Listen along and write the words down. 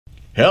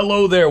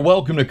Hello there,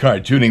 welcome to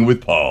Cartooning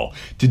with Paul.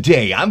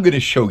 Today I'm going to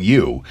show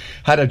you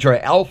how to draw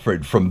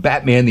Alfred from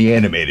Batman the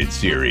Animated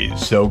Series.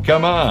 So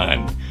come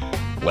on,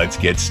 let's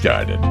get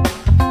started.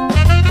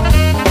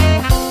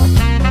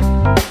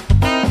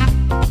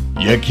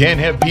 You can't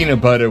have peanut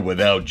butter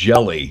without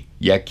jelly.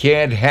 You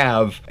can't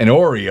have an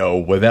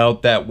Oreo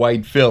without that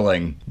white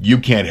filling. You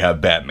can't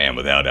have Batman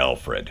without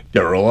Alfred.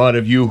 There are a lot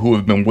of you who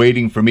have been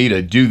waiting for me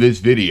to do this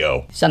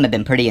video. Some have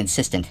been pretty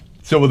insistent.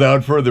 So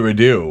without further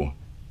ado,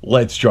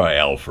 let's draw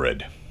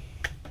Alfred.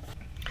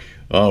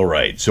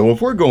 Alright, so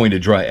if we're going to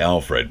draw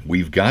Alfred,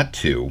 we've got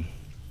to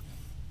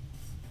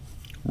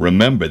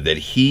remember that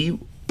he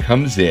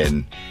comes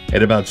in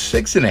at about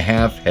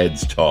 6.5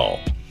 heads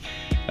tall.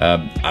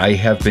 I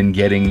have been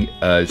getting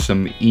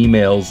some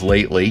emails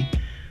lately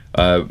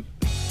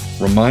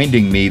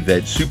reminding me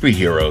that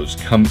superheroes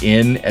come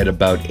in at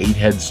about 8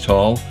 heads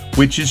tall,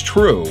 which is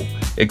true,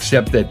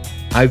 except that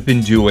I've been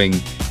doing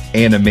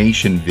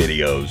animation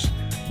videos,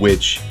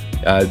 which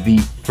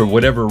for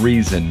whatever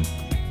reason,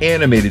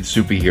 animated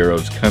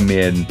superheroes come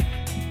in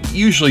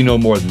usually no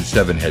more than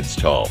 7 heads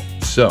tall.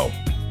 So,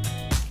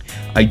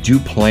 I do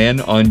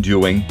plan on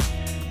doing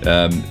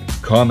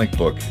comic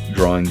book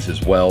drawings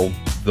as well.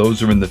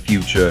 Those are in the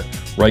future.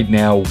 Right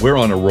now, we're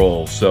on a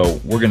roll, so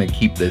we're going to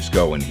keep this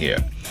going here.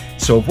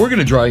 So if we're going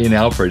to draw in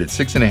Alfred at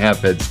 6.5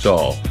 heads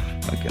tall,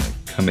 I'm going to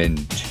come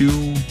in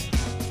 2,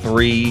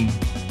 3, 4.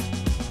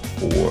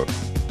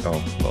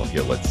 Oh, well,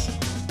 here, let's...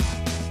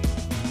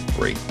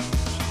 3.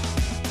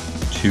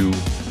 2,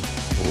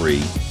 3,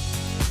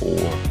 4,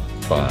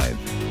 5,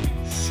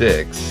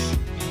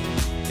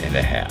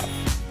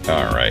 6.5.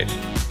 All right.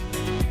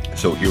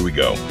 So here we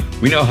go.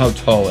 We know how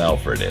tall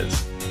Alfred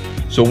is.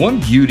 So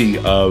one beauty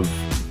of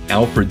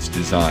Alfred's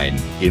design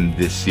in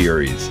this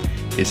series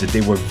is that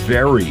they were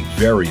very,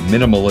 very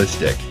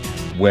minimalistic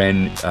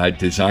when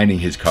designing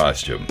his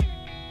costume.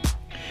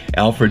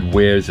 Alfred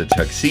wears a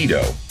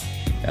tuxedo,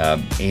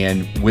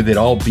 and with it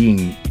all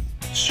being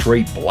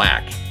straight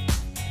black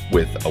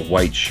with a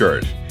white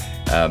shirt,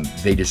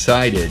 they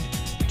decided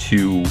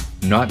to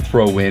not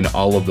throw in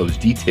all of those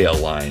detail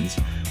lines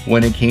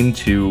when it came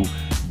to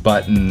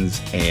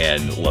buttons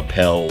and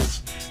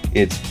lapels.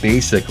 It's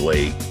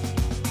basically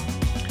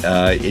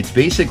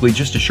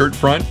just a shirt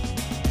front,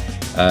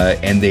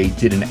 and they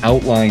did an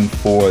outline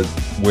for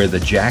where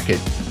the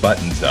jacket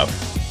buttons up,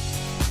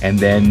 and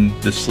then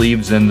the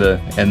sleeves and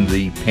the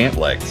pant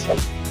legs,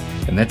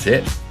 and that's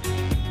it.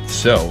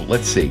 So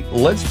let's see.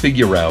 Let's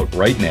figure out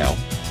right now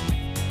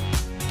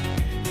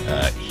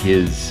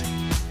his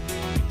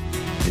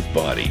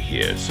body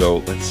here. So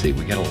let's see.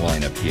 We got a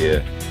line up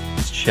here.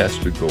 His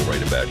chest would go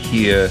right about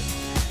here.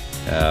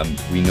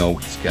 We know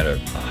he's got a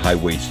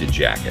high-waisted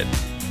jacket.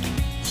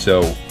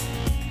 So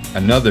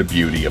another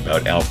beauty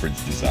about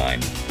Alfred's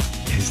design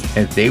is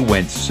that they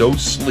went so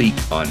sleek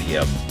on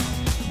him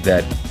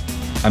that,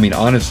 I mean,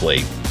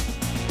 honestly,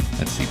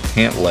 let's see,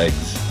 pant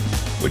legs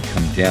would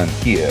come down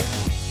here.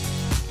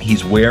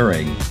 He's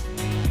wearing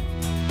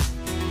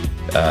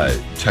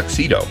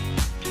tuxedo.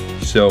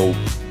 So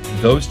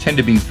those tend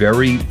to be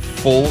very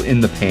full in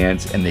the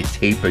pants and they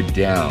taper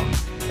down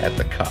at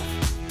the cuff.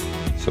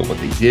 So what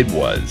they did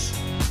was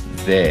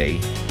they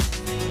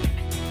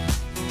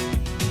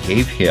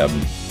gave him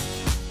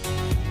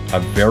a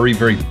very,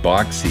 very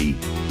boxy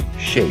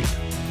shape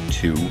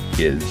to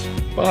his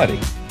body.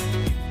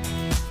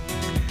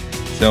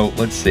 So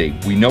let's see,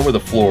 we know where the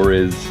floor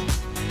is,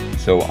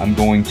 so I'm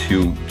going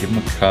to give him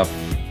a cuff.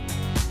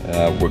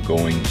 We're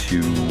going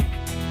to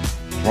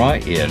draw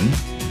in,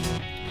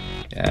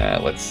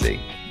 let's see,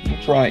 we'll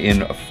draw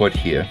in a foot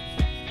here,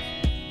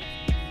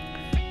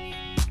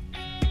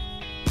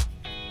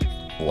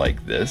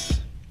 like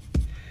this.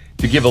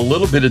 To give a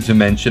little bit of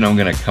dimension, I'm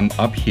going to come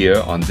up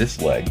here on this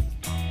leg,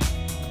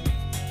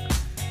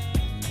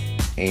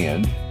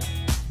 and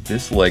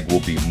this leg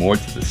will be more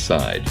to the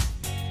side.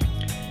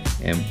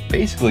 And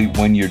basically,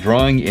 when you're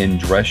drawing in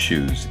dress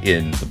shoes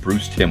in the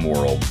Bruce Timm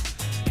world,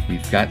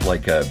 we've got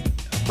like a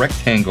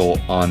rectangle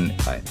on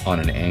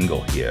an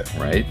angle here,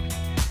 right?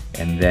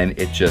 And then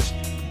it just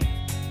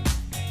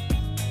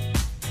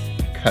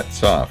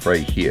cuts off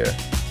right here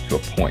to a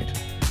point.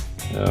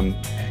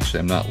 Actually,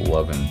 I'm not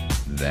loving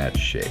that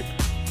shape.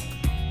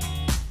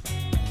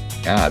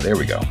 Ah, there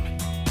we go.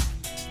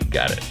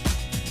 Got it.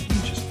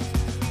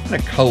 I'm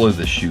gonna color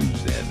the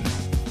shoes in.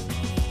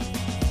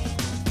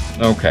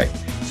 Okay,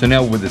 so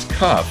now with this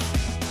cuff,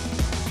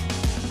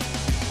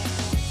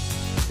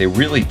 they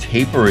really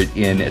taper it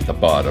in at the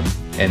bottom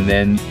and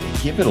then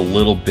give it a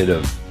little bit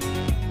of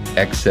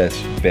excess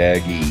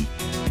baggy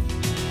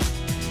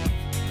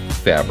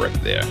fabric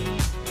there.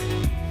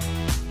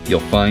 You'll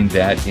find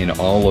that in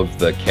all of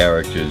the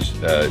characters'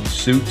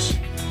 suits.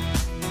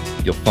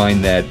 You'll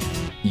find that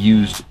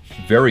used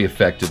very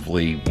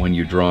effectively when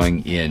you're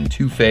drawing in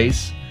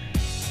Two-Face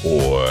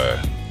or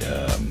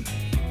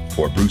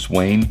Bruce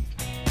Wayne.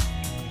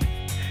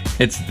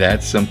 It's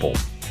that simple.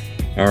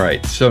 All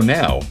right, so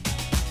now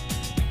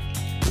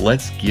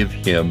let's give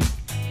him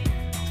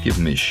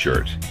his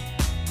shirt.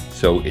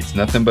 So it's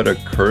nothing but a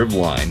curved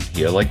line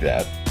here like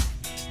that.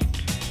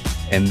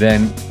 And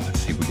then, let's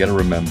see, we gotta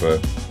remember,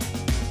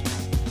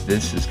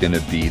 this is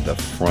gonna be the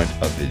front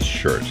of his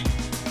shirt.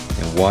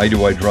 And why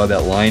do I draw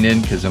that line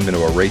in? Because I'm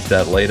gonna erase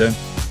that later.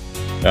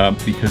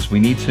 Because we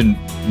need to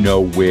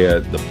know where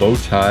the bow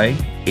tie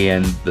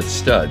and the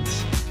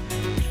studs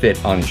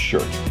fit on his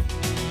shirt.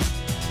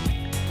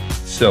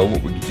 So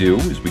what we do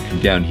is we come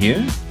down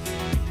here,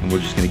 and we're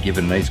just gonna give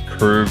it a nice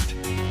curved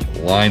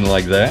line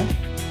like that,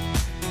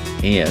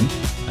 and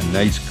a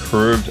nice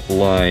curved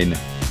line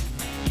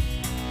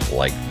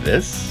like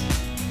this,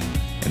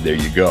 and there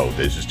you go.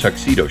 There's his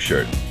tuxedo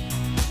shirt.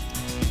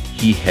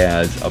 He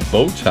has a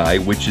bow tie,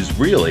 which is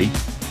really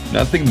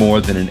nothing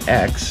more than an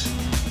X,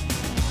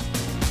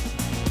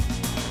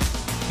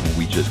 and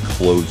we just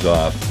close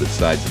off the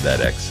sides of that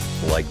X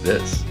like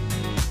this.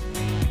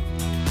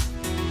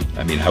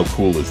 I mean, how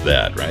cool is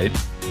that, right?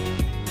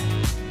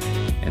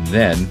 And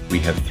then we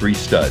have 3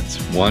 studs.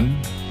 1,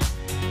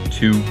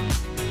 2,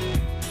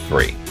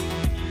 3.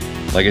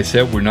 Like I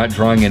said, we're not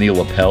drawing any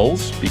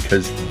lapels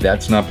because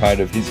that's not part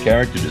of his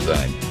character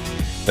design.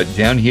 But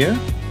down here,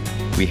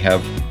 we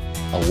have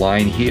a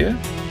line here,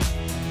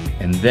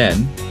 and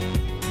then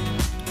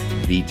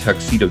the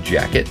tuxedo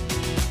jacket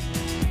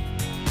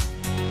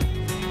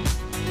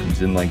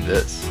comes in like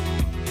this.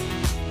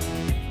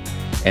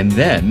 And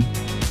then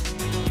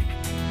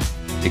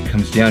it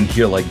comes down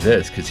here like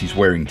this because he's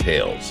wearing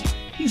tails.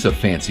 He's a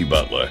fancy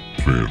butler.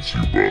 Fancy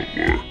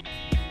butler.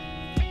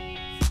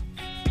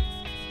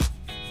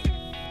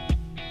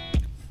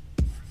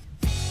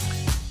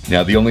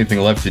 Now the only thing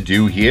left to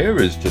do here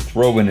is to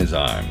throw in his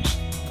arms.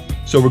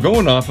 So we're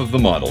going off of the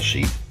model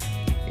sheet,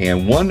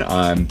 and one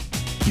arm,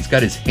 he's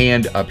got his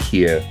hand up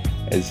here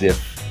as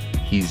if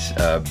he's,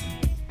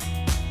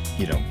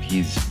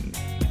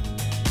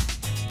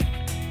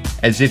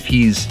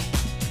 he's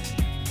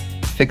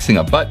fixing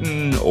a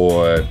button,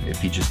 or if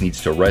he just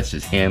needs to rest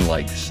his hand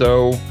like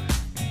so,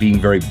 being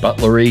very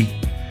butlery.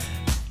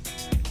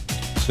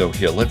 So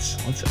here, let's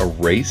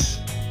erase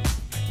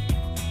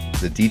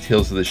the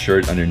details of the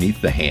shirt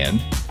underneath the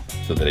hand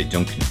so that I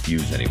don't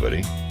confuse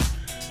anybody.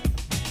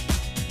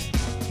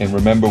 And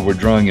remember, we're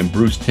drawing in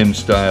Bruce Timm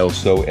style,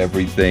 so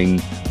everything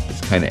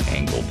is kind of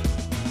angled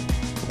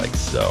like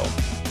so.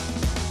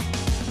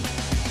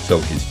 So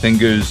his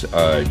fingers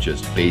are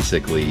just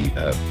basically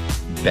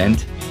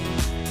bent.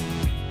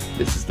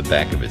 This is the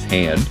back of his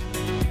hand.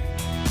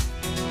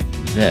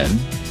 Then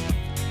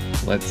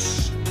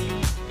let's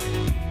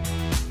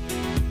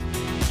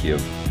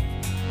give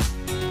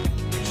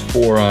his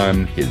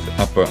forearm, his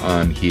upper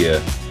arm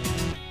here,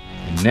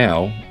 and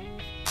now,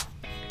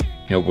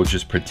 we'll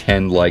just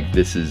pretend like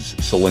this is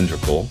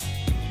cylindrical,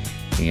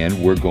 and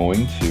we're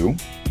going to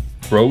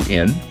throw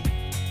in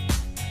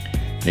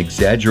an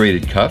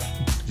exaggerated cuff.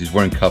 He's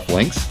wearing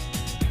cufflinks,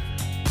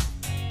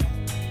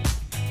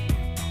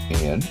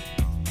 and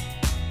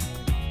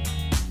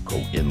go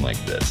in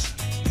like this.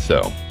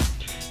 So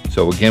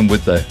again,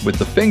 with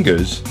the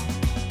fingers,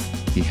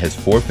 he has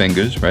 4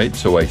 fingers, right?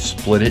 So I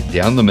split it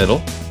down the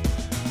middle.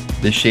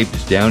 This shape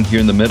is down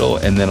here in the middle,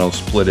 and then I'll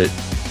split it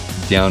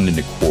down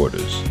into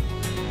quarters.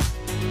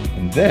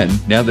 And then,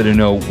 now that I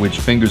know which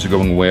fingers are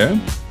going where,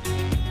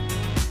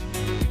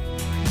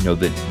 I know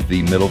that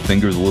the middle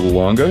finger is a little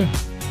longer,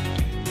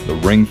 the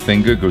ring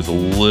finger goes a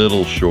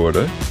little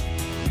shorter,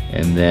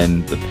 and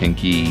then the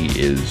pinky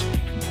is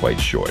quite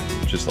short,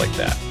 just like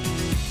that.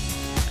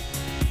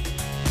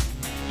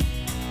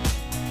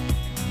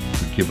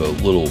 We give a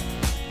little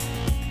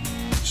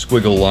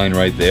squiggle line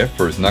right there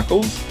for his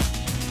knuckles,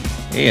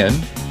 and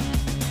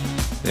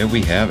there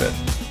we have it.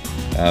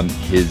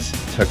 His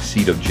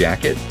tuxedo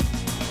jacket,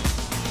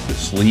 the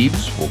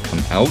sleeves will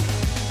come out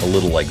a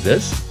little like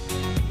this,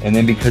 and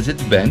then because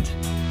it's bent,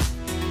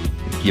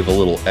 give a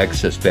little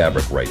excess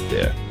fabric right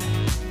there.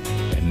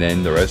 And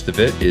then the rest of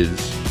it is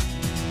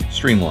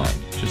streamlined,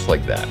 just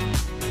like that.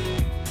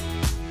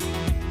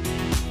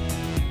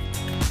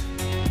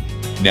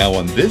 Now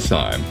on this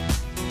arm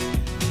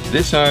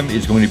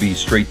is going to be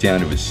straight down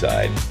to his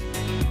side.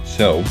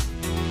 So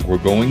we're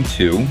going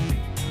to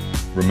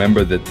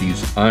remember that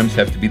these arms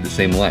have to be the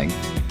same length,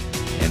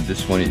 and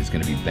this one is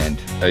going to be bent.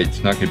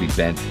 It's not going to be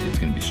bent, it's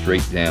going to be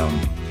straight down.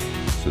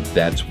 So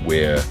that's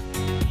where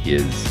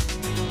his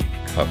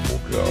cuff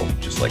will go,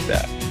 just like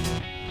that.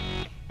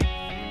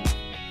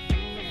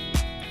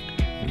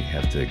 We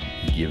have to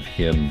give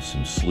him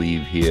some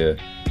sleeve here,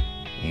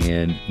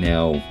 and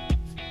now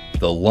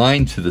the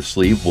line to the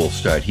sleeve will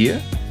start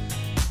here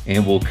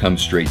and will come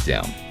straight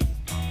down.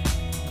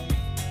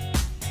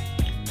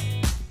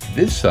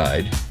 This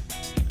side,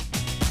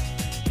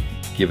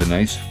 give a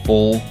nice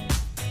full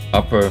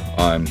upper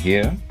arm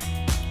here,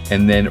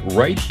 and then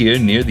right here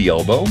near the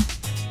elbow,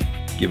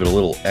 give it a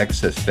little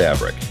excess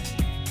fabric,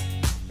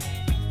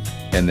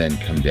 and then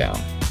come down.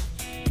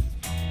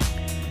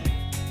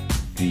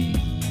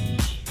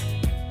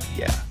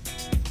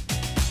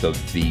 So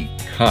the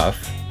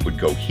cuff would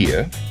go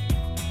here.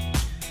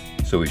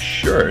 So his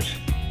shirt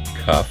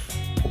cuff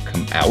will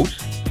come out.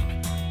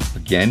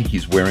 Again,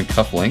 he's wearing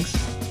cufflinks,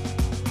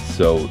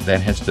 so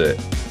that has to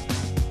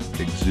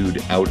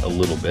exude out a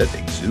little bit.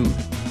 Exude?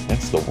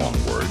 That's the wrong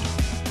word.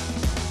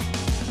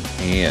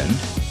 And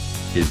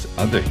his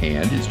other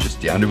hand is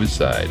just down to his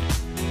side.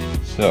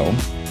 So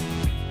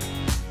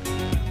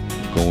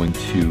I'm going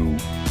to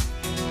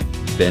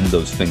bend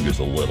those fingers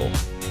a little,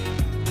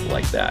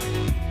 like that.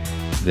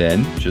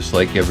 Then, just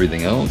like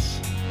everything else,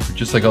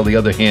 just like all the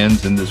other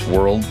hands in this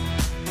world,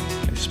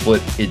 I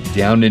split it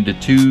down into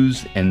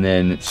twos and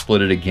then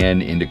split it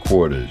again into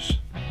quarters,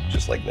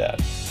 just like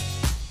that.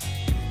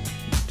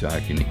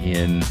 Darken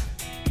in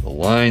the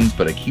lines,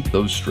 but I keep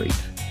those straight.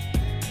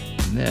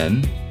 And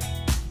then,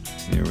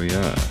 there we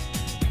are.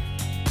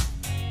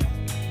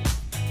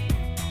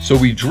 So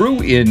we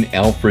drew in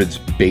Alfred's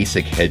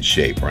basic head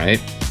shape,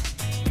 right?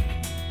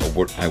 But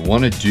what I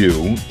want to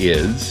do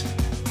is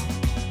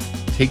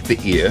take the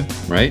ear,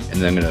 right?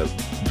 And then I'm going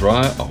to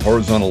draw a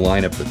horizontal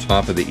line up the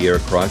top of the ear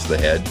across the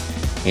head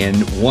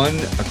and one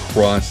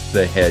across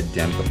the head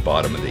down to the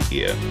bottom of the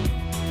ear.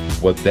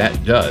 What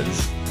that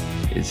does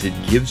is it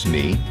gives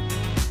me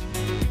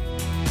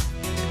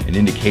an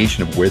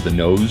indication of where the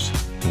nose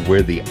and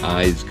where the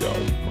eyes go,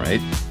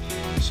 right?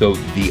 So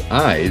the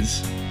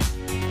eyes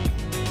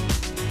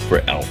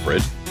for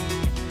Alfred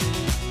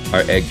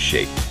are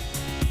egg-shaped,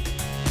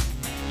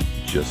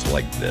 just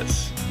like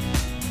this.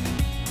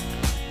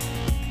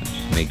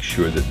 Just make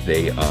sure that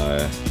they are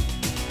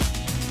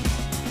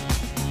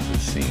the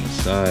same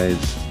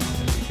size.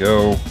 There we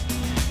go.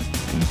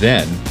 And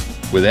then,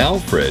 with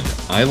Alfred,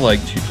 I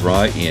like to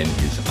draw in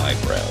his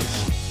eyebrows.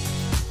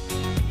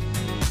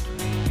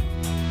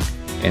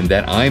 And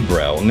that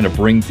eyebrow, I'm going to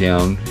bring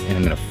down, and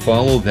I'm going to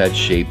follow that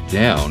shape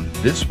down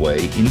this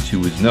way into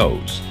his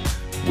nose,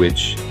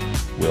 which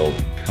will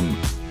come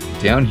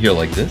down here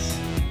like this,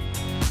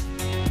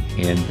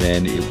 and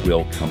then it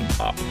will come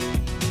up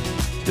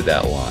to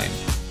that line.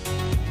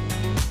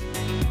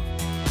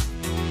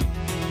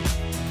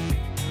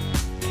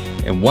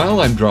 And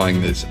while I'm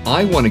drawing this,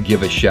 I want to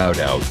give a shout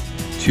out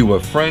to a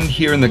friend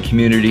here in the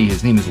community.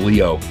 His name is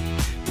Leo.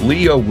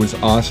 Leo was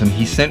awesome.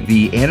 He sent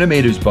the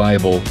Animator's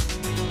Bible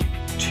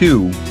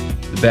to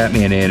the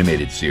Batman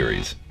animated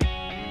series.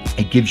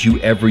 It gives you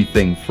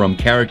everything from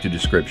character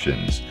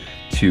descriptions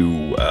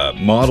to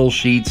model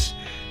sheets,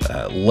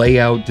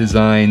 layout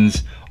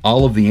designs,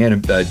 all of the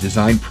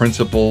design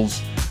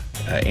principles,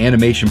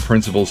 animation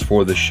principles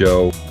for the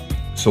show.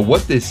 So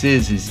what this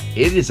is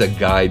it is a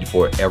guide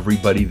for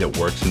everybody that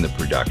works in the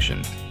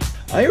production.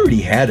 I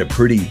already had a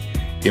pretty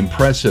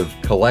impressive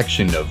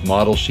collection of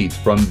model sheets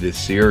from this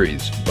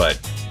series, but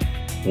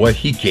what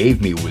he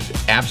gave me was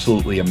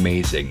absolutely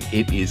amazing.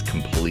 It is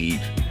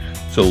complete.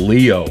 So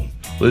Leo,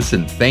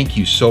 listen, thank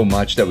you so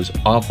much. That was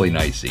awfully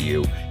nice of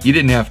you. You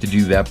didn't have to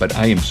do that, but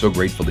I am so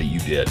grateful that you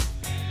did.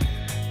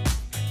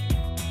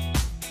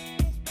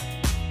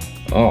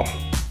 Oh,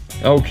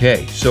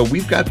 okay. So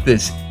we've got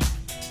this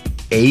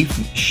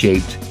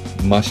A-shaped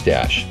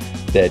mustache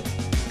that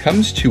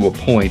comes to a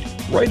point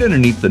right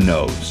underneath the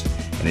nose,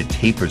 and it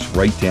tapers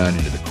right down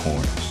into the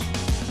corners.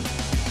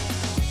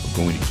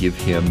 We're going to give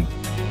him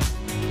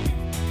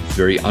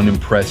very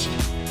unimpressed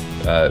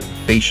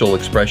facial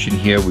expression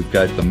here. We've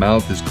got the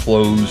mouth is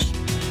closed,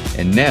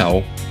 and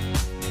now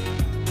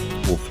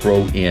we'll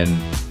throw in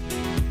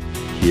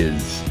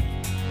his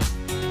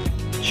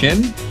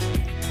chin,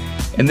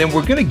 and then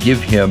we're going to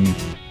give him,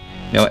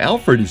 now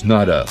Alfred is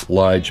not a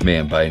large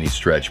man by any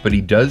stretch, but he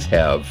does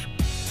have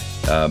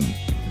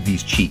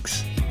these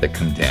cheeks that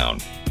come down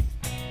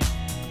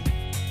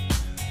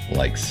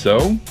like so,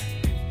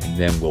 and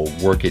then we'll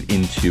work it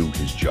into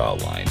his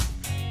jawline.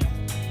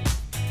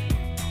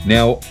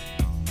 Now,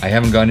 I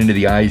haven't gone into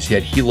the eyes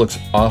yet. He looks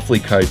awfully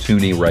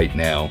cartoony right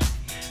now,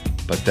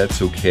 but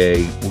that's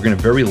okay. We're going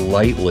to very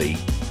lightly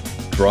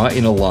draw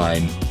in a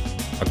line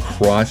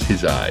across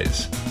his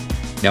eyes.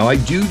 Now, I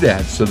do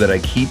that so that I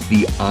keep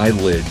the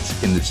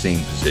eyelids in the same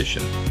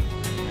position,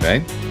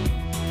 okay?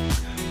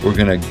 We're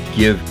going to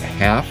give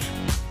half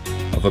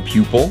of a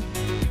pupil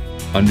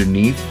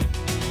underneath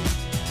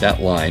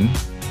that line,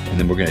 and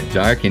then we're going to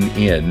darken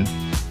in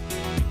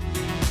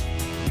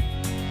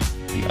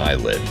the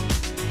eyelid.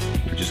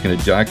 We're just going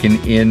to darken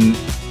in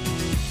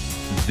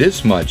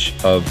this much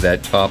of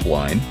that top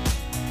line,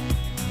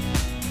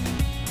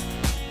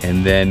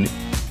 and then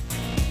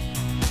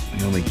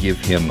we only give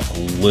him a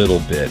little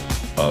bit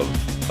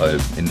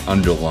of an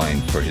underline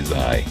for his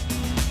eye.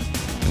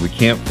 And we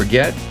can't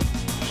forget,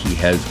 he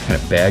has kind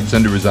of bags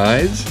under his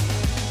eyes.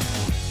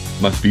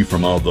 Must be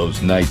from all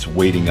those nights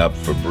waiting up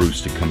for Bruce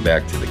to come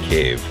back to the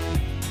cave.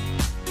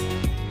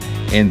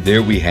 And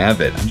there we have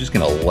it. I'm just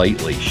going to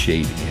lightly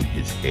shade in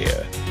his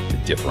hair to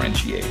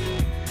differentiate.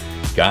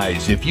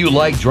 Guys, if you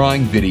like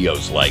drawing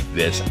videos like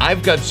this,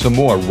 I've got some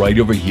more right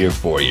over here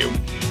for you.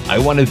 I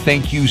want to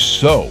thank you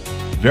so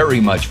very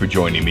much for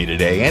joining me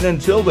today, and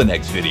until the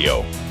next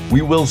video,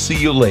 we will see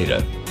you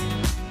later.